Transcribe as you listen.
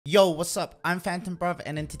Yo, what's up? I'm PhantomBruv,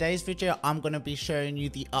 and in today's video I'm going to be showing you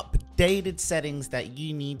the updated settings that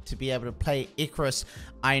you need to be able to play Icarus.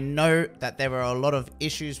 I know that there were a lot of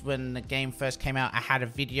issues when the game first came out. I had a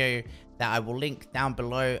video that I will link down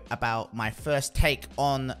below about my first take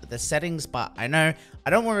on the settings, but I know I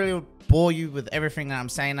don't want to really bore you with everything that I'm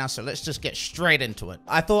saying now, so let's just get straight into it.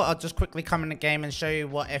 I thought I'll just quickly come in the game and show you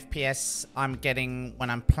what FPS I'm getting when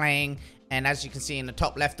I'm playing. And as you can see in the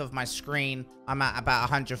top left of my screen, I'm at about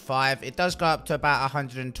 105. It does go up to about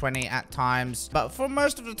 120 at times, but for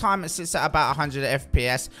most of the time it sits at about 100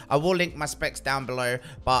 FPS. I will link my specs down below,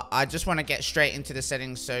 but I just want to get straight into the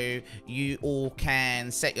settings so you all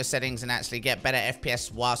can set your settings and actually get better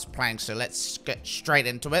FPS whilst playing. So let's get straight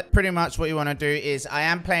into it. Pretty much what you want to do is, I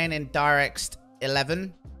am playing in DirectX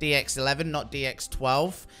 11, DX11, not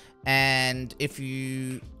DX12. And if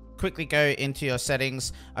you quickly go into your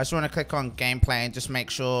settings, I just want to click on gameplay and just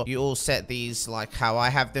make sure you all set these like how I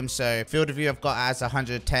have them. So field of view I've got as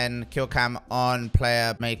 110, kill cam on,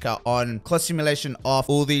 player maker on, clutch simulation off,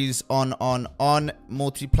 all these on,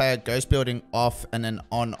 multiplayer ghost building off, and then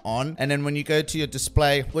on. And then when you go to your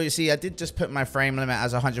display, well, you see I did just put my frame limit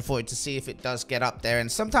as 140 to see if it does get up there,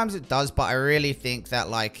 and sometimes it does, but I really think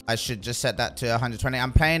that like I should just set that to 120.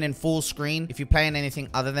 I'm playing in full screen. If you're playing anything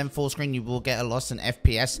other than full screen, you will get a loss in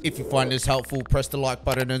FPS. If you find this helpful, press the like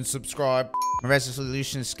button and subscribe. My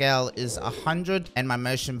resolution scale is 100 and my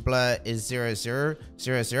motion blur is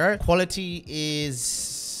 0000. Quality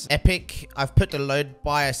is epic. I've put the load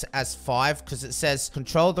bias as 5 because it says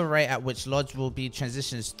control the rate at which loads will be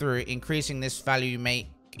transitions through. Increasing this value may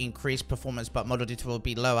increase performance, but model detail will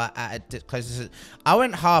be lower at a closer. I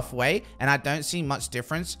went halfway and I don't see much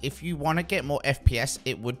difference. If you want to get more FPS,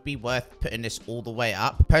 it would be worth putting this all the way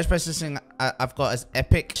up. Post-processing I've got as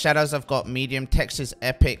epic. Shadows I've got medium. Textures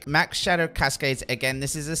epic. Max shadow cascades, again,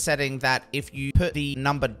 this is a setting that if you put the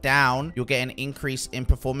number down, you'll get an increase in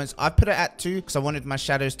performance. I've put it at 2 because I wanted my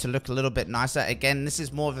shadows to look a little bit nicer. Again, this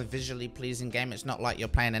is more of a visually pleasing game. It's not like you're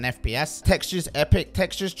playing an FPS. Textures epic.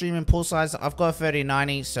 Texture stream and pool size I've got a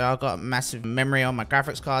 3090, so I've got massive memory on my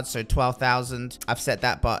graphics card, so 12,000. I've set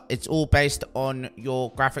that, but it's all based on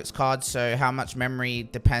your graphics card, so how much memory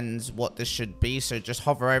depends what this should be. So just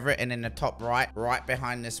hover over it, and in the top right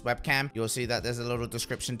behind this webcam, you'll see that there's a little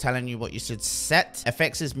description telling you what you should set.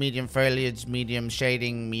 Effects is medium foliage, medium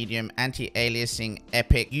shading, medium anti-aliasing,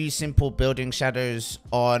 epic. Use simple building shadows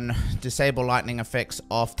on, disable lightning effects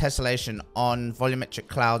off, tessellation on, volumetric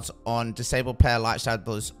clouds on, disable player light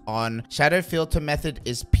shadows on. Shadow filter method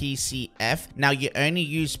is PCF. Now you only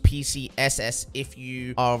use PCSS if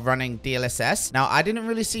you are running DLSS. Now I didn't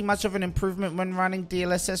really see much of an improvement when running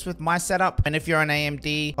DLSS with my setup, and if you're on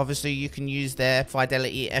AMD, obviously you can use their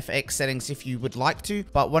Fidelity FX settings if you would like to.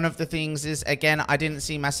 But one of the things is, again, I didn't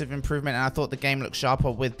see massive improvement, and I thought the game looked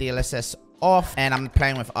sharper with DLSS off, and I'm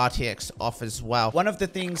playing with RTX off as well. One of the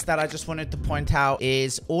things that I just wanted to point out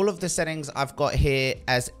is all of the settings I've got here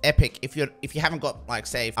as epic. If you haven't got, like,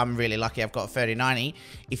 say, I'm really lucky I've got a 3090.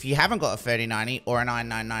 If you haven't got a 3090 or an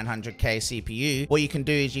i9-9900K CPU, what you can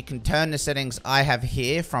do is you can turn the settings I have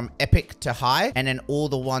here from epic to high, and then all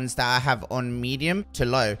the ones that I have on medium to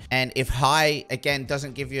low. And if high, again,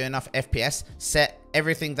 doesn't give you enough FPS, set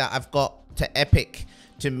everything that I've got to epic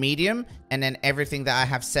to medium, and then everything that I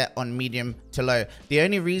have set on medium to low. The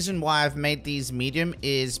only reason why I've made these medium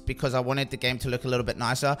is because I wanted the game to look a little bit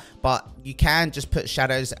nicer, but you can just put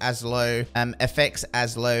shadows as low, effects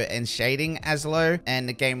as low, and shading as low, and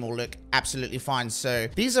the game will look absolutely fine. So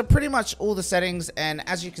these are pretty much all the settings, and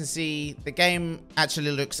as you can see, the game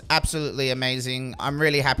actually looks absolutely amazing. I'm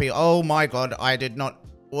really happy. Oh my god, I did not,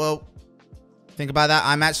 well, think about that.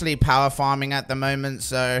 I'm actually power farming at the moment,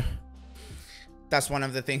 so that's one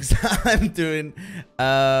of the things that I'm doing.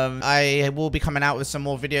 I will be coming out with some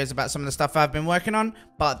more videos about some of the stuff I've been working on,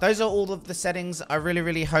 but those are all of the settings. I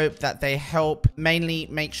really hope that they help. Mainly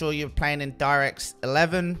make sure you're playing in DirectX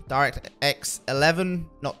 11,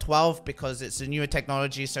 not 12, because it's a newer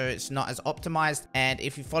technology, so it's not as optimized. And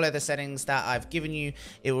if you follow the settings that I've given you,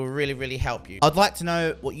 it will really help you. I'd like to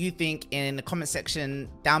know what you think in the comment section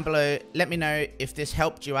down below. Let me know if this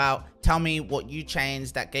helped you out. Tell me what you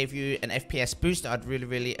changed that gave you an FPS boost. I'd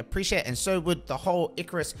really appreciate it, and so would the whole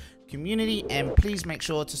Icarus community. And please make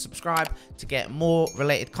sure to subscribe to get more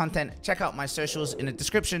related content. Check out my socials in the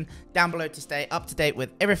description down below to stay up to date with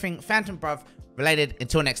everything PhantomBruv related.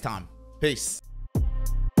 Until next time, peace.